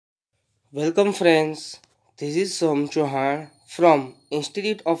Welcome friends, this is Som Chauhan from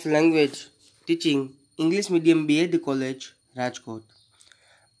Institute of Language Teaching English Medium B.Ed College, Rajkot.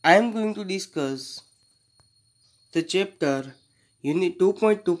 I am going to discuss the chapter Unit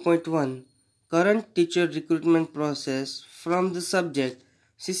 2.2.1 Current Teacher Recruitment Process from the subject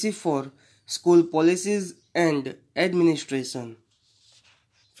CC4 School Policies and Administration.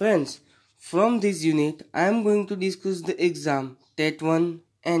 Friends, from this unit, I am going to discuss the exam TET 1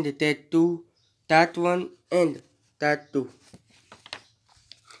 and TET 2, TAT 1 and TAT 2.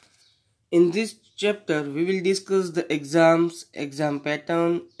 In this chapter, we will discuss the exams, exam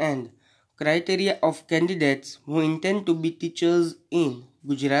pattern and criteria of candidates who intend to be teachers in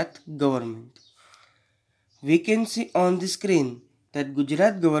Gujarat Government. We can see on the screen that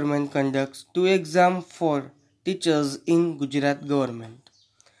Gujarat Government conducts two exams for teachers in Gujarat Government.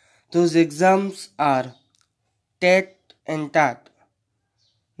 Those exams are TET and TAT.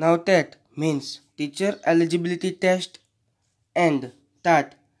 Now TET means Teacher Eligibility Test and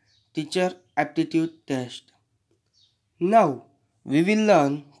TAT Teacher Aptitude Test. Now we will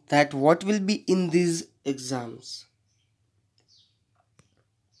learn that what will be in these exams.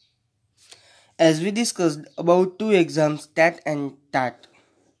 As we discussed about two exams TAT and TAT.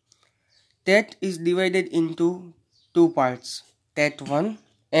 TET is divided into two parts, TET 1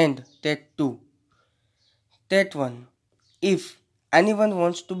 and TET 2. TET 1. If anyone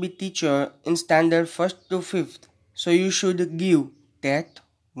wants to be teacher in standard 1st to 5th, so you should give TET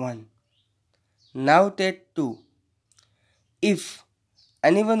 1. Now TET 2. If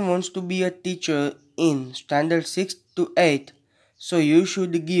anyone wants to be a teacher in standard 6th to 8th, so you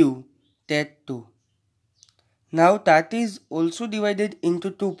should give TET 2. Now TAT is also divided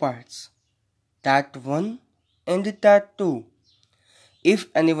into two parts, TAT 1 and TAT 2. If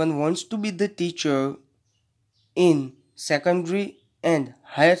anyone wants to be the teacher in secondary and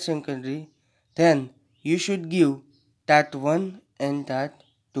higher secondary, then you should give TAT 1 and TAT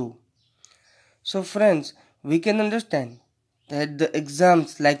 2. So friends, we can understand that the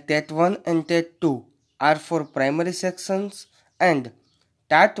exams like TAT 1 and TAT 2 are for primary sections, and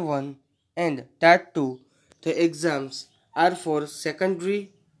TAT 1 and TAT 2, the exams are for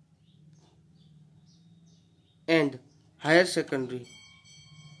secondary and higher secondary.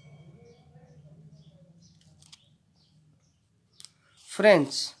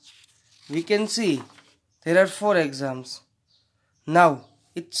 Friends, we can see there are four exams. Now,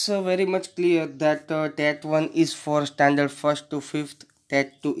 it's very much clear that TAT 1 is for standard 1st to 5th,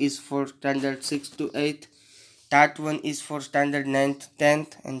 TAT 2 is for standard 6th to 8th, TAT 1 is for standard 9th,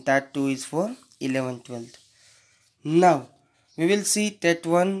 10th, and TAT 2 is for 11th, 12th. Now, we will see TAT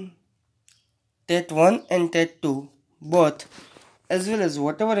 1 and TAT 2 both, as well as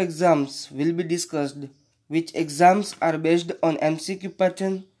whatever exams will be discussed, which exams are based on MCQ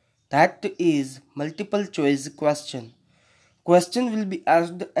pattern, that is multiple choice question. Question will be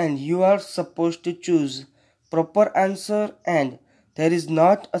asked and you are supposed to choose proper answer, and there is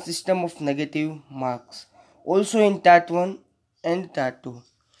not a system of negative marks. Also in TAT 1 and TAT 2.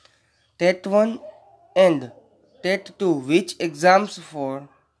 TAT 1 and TAT 2, which exams for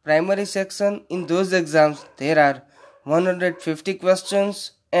primary section, in those exams there are 150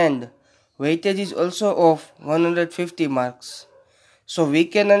 questions and weightage is also of 150 marks. So we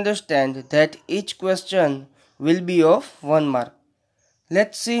can understand that each question will be of 1 mark.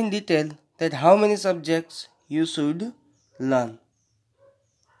 Let's see in detail that how many subjects you should learn.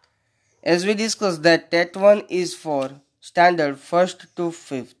 As we discussed that TAT 1 is for standard 1st to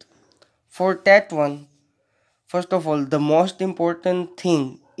 5th. For TAT 1, first of all, the most important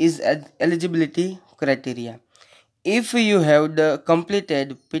thing is eligibility criteria. If you have the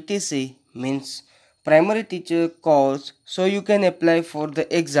completed PTC, means primary teacher course, so you can apply for the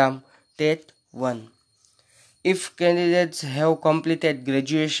exam TAT 1. If candidates have completed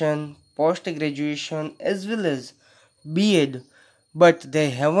graduation, post-graduation as well as B.Ed, but they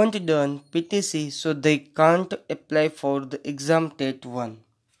haven't done PTC, so they can't apply for the exam TAT 1.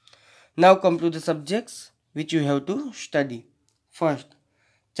 Now come to the subjects which you have to study. First,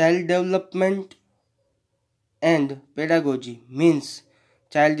 child development and pedagogy, means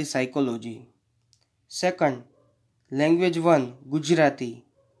child psychology. Second, language 1 Gujarati.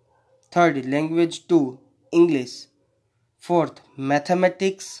 Third, language 2 English. Fourth,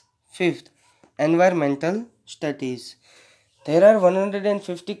 mathematics. Fifth, environmental studies. There are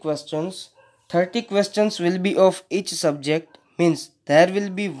 150 questions. 30 questions will be of each subject, means there will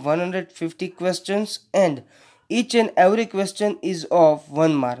be 150 questions and each and every question is of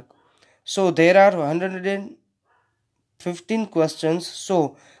 1 mark. So there are 115 questions,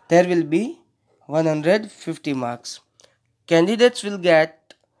 so there will be 150 marks. Candidates will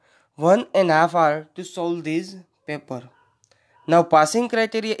get 1.5 hours to solve this paper. Now passing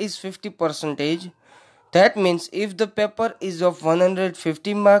criteria is 50%. That means if the paper is of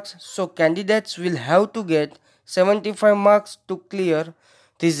 150 marks, so candidates will have to get 75 marks to clear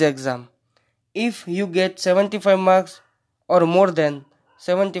this exam. If you get 75 marks or more than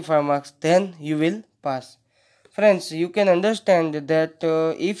 75 marks, then you will pass. Friends, you can understand that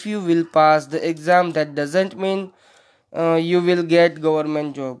if you will pass the exam, that doesn't mean you will get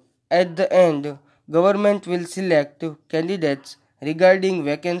government job. At the end, government will select candidates regarding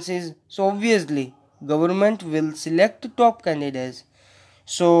vacancies. So obviously, government will select top candidates.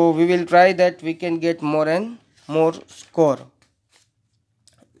 So we will try that we can get more and more score.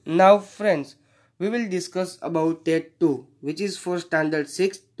 Now friends, we will discuss about TET 2, which is for standard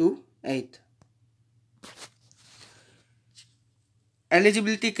 6 to 8.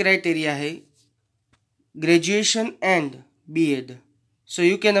 Eligibility criteria है graduation and B.Ed. So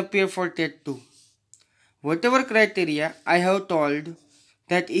you can appear for TET 2. Whatever criteria I have told,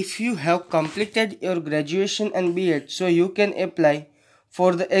 that if you have completed your graduation and B.Ed, so you can apply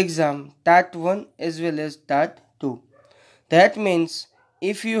for the exam TAT 1 as well as TAT 2. That means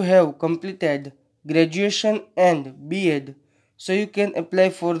if you have completed graduation and B.Ed, so you can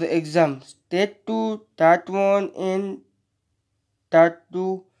apply for the exams TET 2, TAT 1 and TAT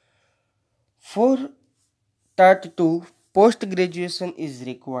 2. For TAT 2, post graduation is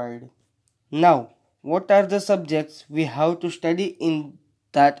required. Now, what are the subjects we have to study in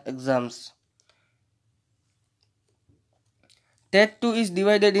that exams? TET 2 is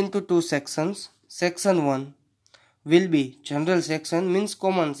divided into two sections. Section 1 will be general section, means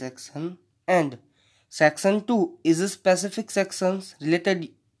common section, and section 2 is a specific sections related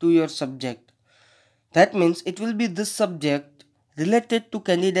to your subject. That means it will be this subject related to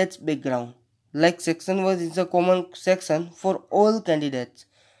candidates background. Like section 1 is a common section for all candidates.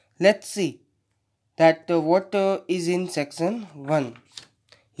 Let's see that what is in section 1.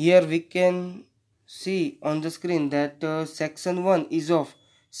 Here we can see on the screen that section 1 is of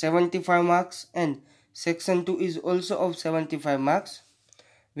 75 marks and section 2 is also of 75 marks.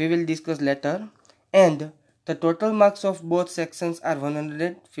 We will discuss later. And the total marks of both sections are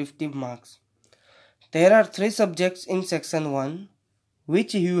 150 marks. There are 3 subjects in section 1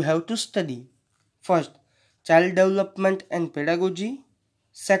 which you have to study. First, child development and pedagogy.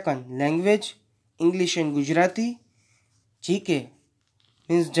 Second, language, English and Gujarati. GK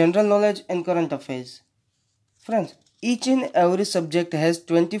means general knowledge and current affairs. Friends, each and every subject has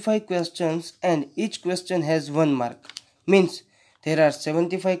 25 questions and each question has 1 mark. Means there are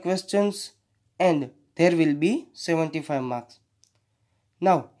 75 questions and there will be 75 marks.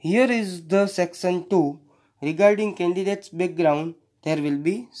 Now, here is the section 2 regarding candidates background. There will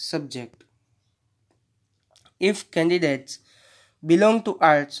be subject. If candidates belong to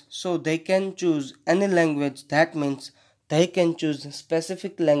arts, so they can choose any language. That means they can choose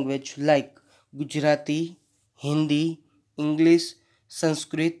specific language like Gujarati, Hindi, English,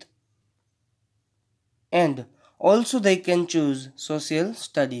 Sanskrit, and also they can choose social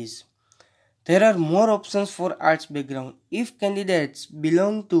studies. There are more options for arts background. If candidates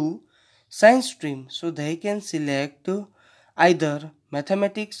belong to science stream, so they can select either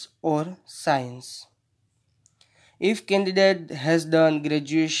mathematics or science. If candidate has done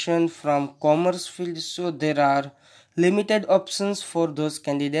graduation from commerce field, so there are limited options for those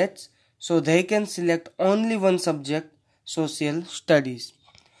candidates, so they can select only one subject, social studies.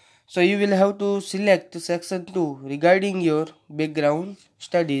 So you will have to select section 2 regarding your background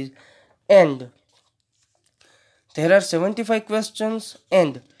studies, and there are 75 questions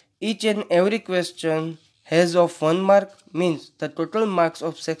and each and every question has of 1 mark, means the total marks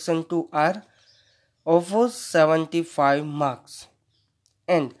of section 2 are of 75 marks,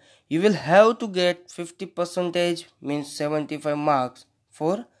 and you will have to get 50%, means 75 marks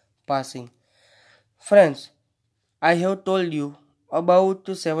for passing. Friends, I have told you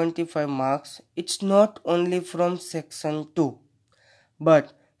about 75 marks. It's not only from section 2,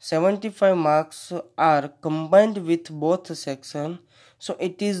 but 75 marks are combined with both sections, so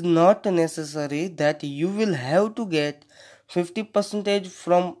it is not necessary that you will have to get 50%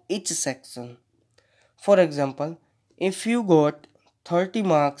 from each section. For example, if you got 30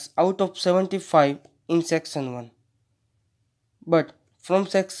 marks out of 75 in section 1, but from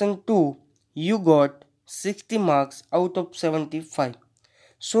section 2 you got 60 marks out of 75,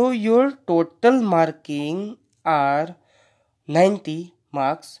 so your total marking are 90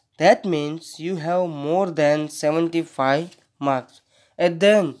 marks. That means you have more than 75 marks, and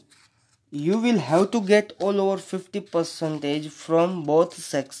then you will have to get all over 50% from both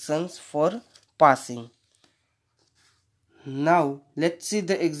sections for passing. Now let's see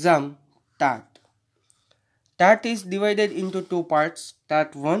the exam TAT. TAT is divided into two parts,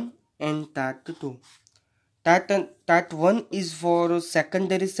 TAT 1 and TAT 2. TAT 1 is for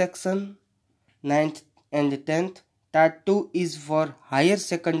secondary section, 9th and 10th. TAT 2 is for higher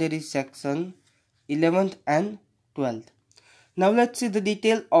secondary section, 11th and 12th. Now let's see the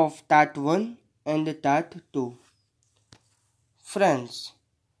detail of TAT 1 and TAT 2. Friends,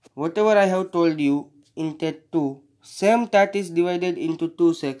 whatever I have told you in TET 2, same TAT is divided into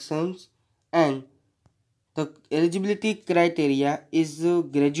two sections, and the eligibility criteria is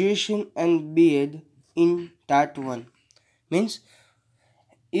graduation and B.Ed in TAT 1. Means,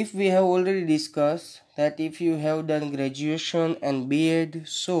 if we have already discussed that if you have done graduation and B.Ed,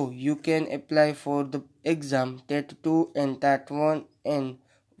 so you can apply for the exam TET 2 and TAT 1, and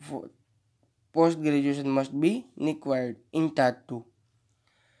for post graduation must be required in TAT 2.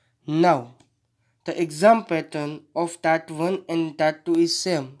 Now, the exam pattern of TAT 1 and TAT 2 is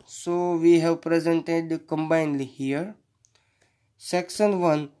same, so we have presented combinedly here. Section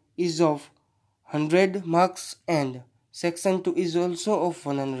 1 is of 100 marks and section 2 is also of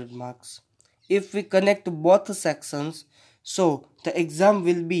 100 marks. If we connect both sections, so the exam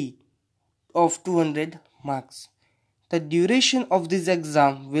will be of 200 marks. The duration of this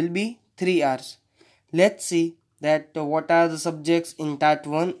exam will be 3 hours. Let's see that what are the subjects in TAT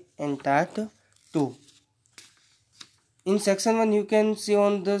 1 and TAT 2. In section 1 you can see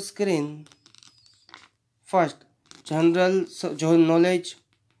on the screen, first general knowledge,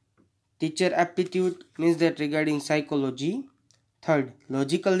 teacher aptitude means that regarding psychology, third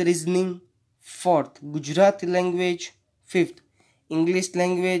logical reasoning, fourth Gujarati language, fifth English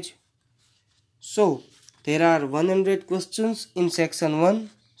language. So there are 100 questions in section 1,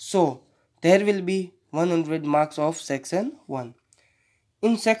 so there will be 100 marks of section 1.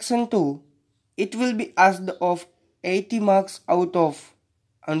 In section 2, it will be asked of 80 marks out of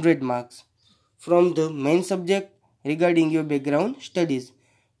 100 marks from the main subject regarding your background studies,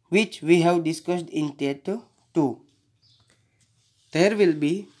 which we have discussed in TET 2. There will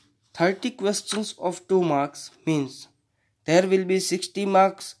be 30 questions of 2 marks, means there will be 60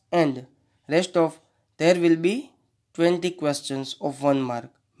 marks, and rest of there will be 20 questions of 1 mark,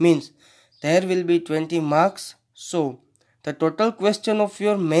 means there will be 20 marks. So the total question of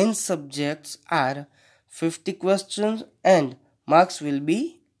your main subjects are 50 questions and marks will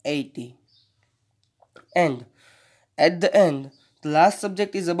be 80. And at the end, the last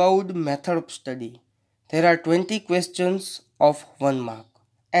subject is about method of study. There are 20 questions of 1 mark,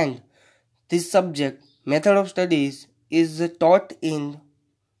 and this subject, method of studies, is taught in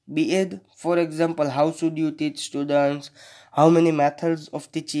B.Ed. For example, how should you teach students, how many methods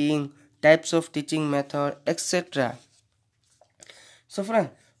of teaching, types of teaching method, etc. So friend,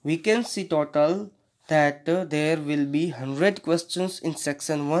 we can see total that there will be 100 questions in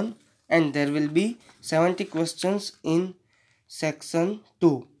section 1 and there will be 70 questions in section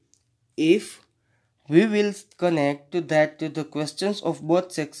 2. If we will connect to that the questions of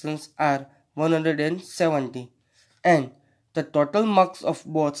both sections are 170 and the total marks of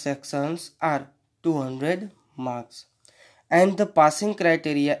both sections are 200 marks, and the passing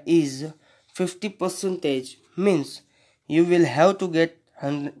criteria is 50 percentage, means you will have to get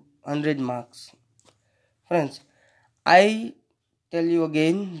 100 marks. Friends, I tell you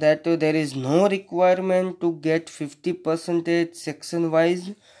again that there is no requirement to get 50 percentage section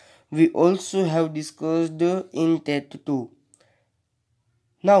wise. We also have discussed in TET 2.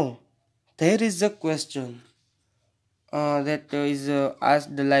 Now there is a question that is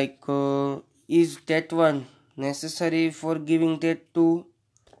asked like is TET 1 necessary for giving TET 2,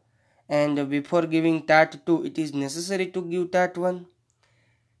 and before giving TAT 2 it is necessary to give TAT 1.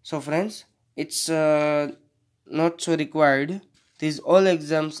 So friends, it's not so required. These all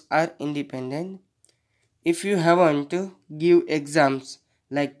exams are independent. If you haven't give exams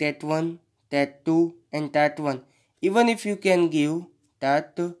like TET 1, TET 2 and TAT 1, even if you can give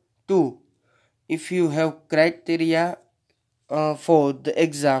TAT 2, if you have criteria for the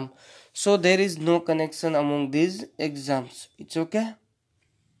exam, so there is no connection among these exams. It's okay.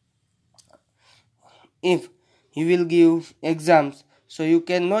 If you will give exams, so you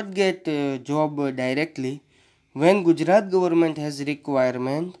cannot get a job directly. When Gujarat government has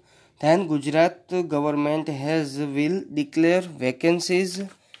requirement, then Gujarat government will declare vacancies,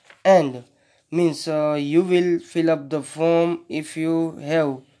 and means you will fill up the form if you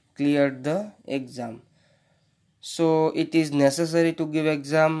have cleared the exam. So it is necessary to give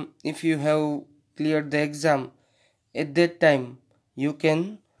exam. If you have cleared the exam, at that time you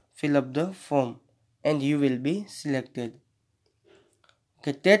can fill up the form and you will be selected.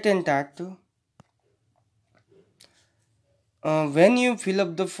 Okay, TET and TAT. When you fill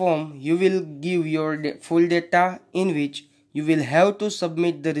up the form, you will give your full data in which you will have to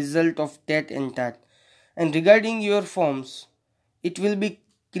submit the result of TET and TAT. And regarding your forms, it will be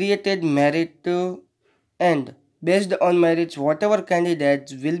created merit and based on merits, whatever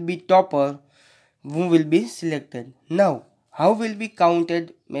candidates will be topper who will be selected. Now, how will be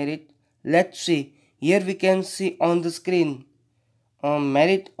counted merit? Let's see. Here we can see on the screen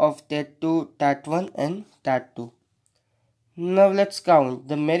merit of TET 2, TAT 1 and TAT 2. Now let's count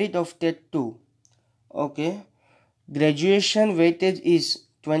the merit of TET 2. Okay. Graduation weightage is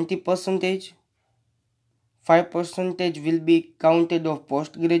 20 percentage. 5 percentage will be counted of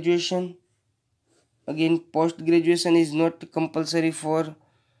post graduation. Again, post graduation is not compulsory for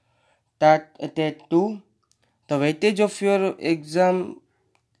TET 2. The weightage of your exam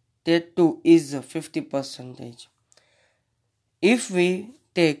TET 2 is 50 percentage. If we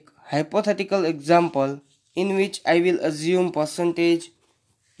take hypothetical example in which I will assume percentage,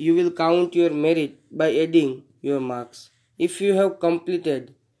 you will count your merit by adding your marks. If you have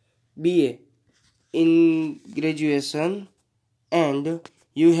completed BA in graduation and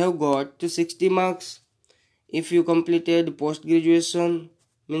you have got to 60 marks, if you completed post graduation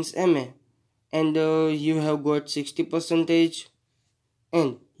means MA and you have got 60 percentage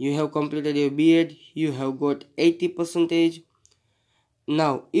and you have completed your B.Ed, you have got 80 percentage.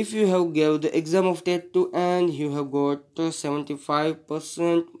 Now, if you have gave the exam of TET 2 and you have got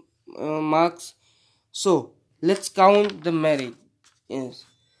 75% marks, so let's count the merit. Yes,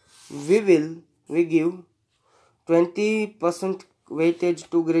 we give 20% weightage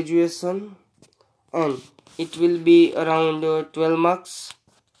to graduation and it will be around 12 marks.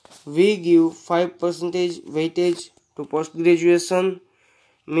 We give 5% weightage to post graduation,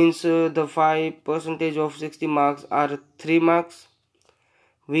 means the 5% of 60 marks are 3 marks.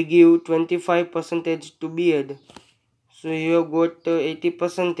 We give 25% to B.Ed, so you have got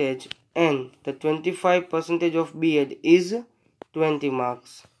 80% and the 25% of B.Ed is 20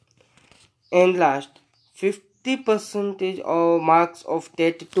 marks. And last, 50% of marks of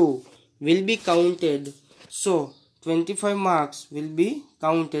TET 2 will be counted, so 25 marks will be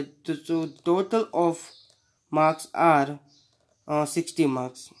counted, so total of marks are 60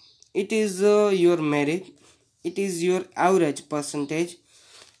 marks. It is your merit, it is your average percentage.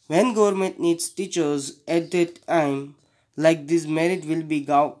 When government needs teachers at that time, like this merit will be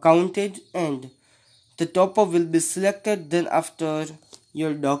counted and the topper will be selected. Then after,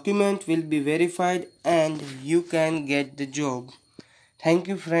 your document will be verified and you can get the job. Thank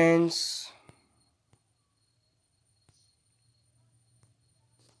you friends.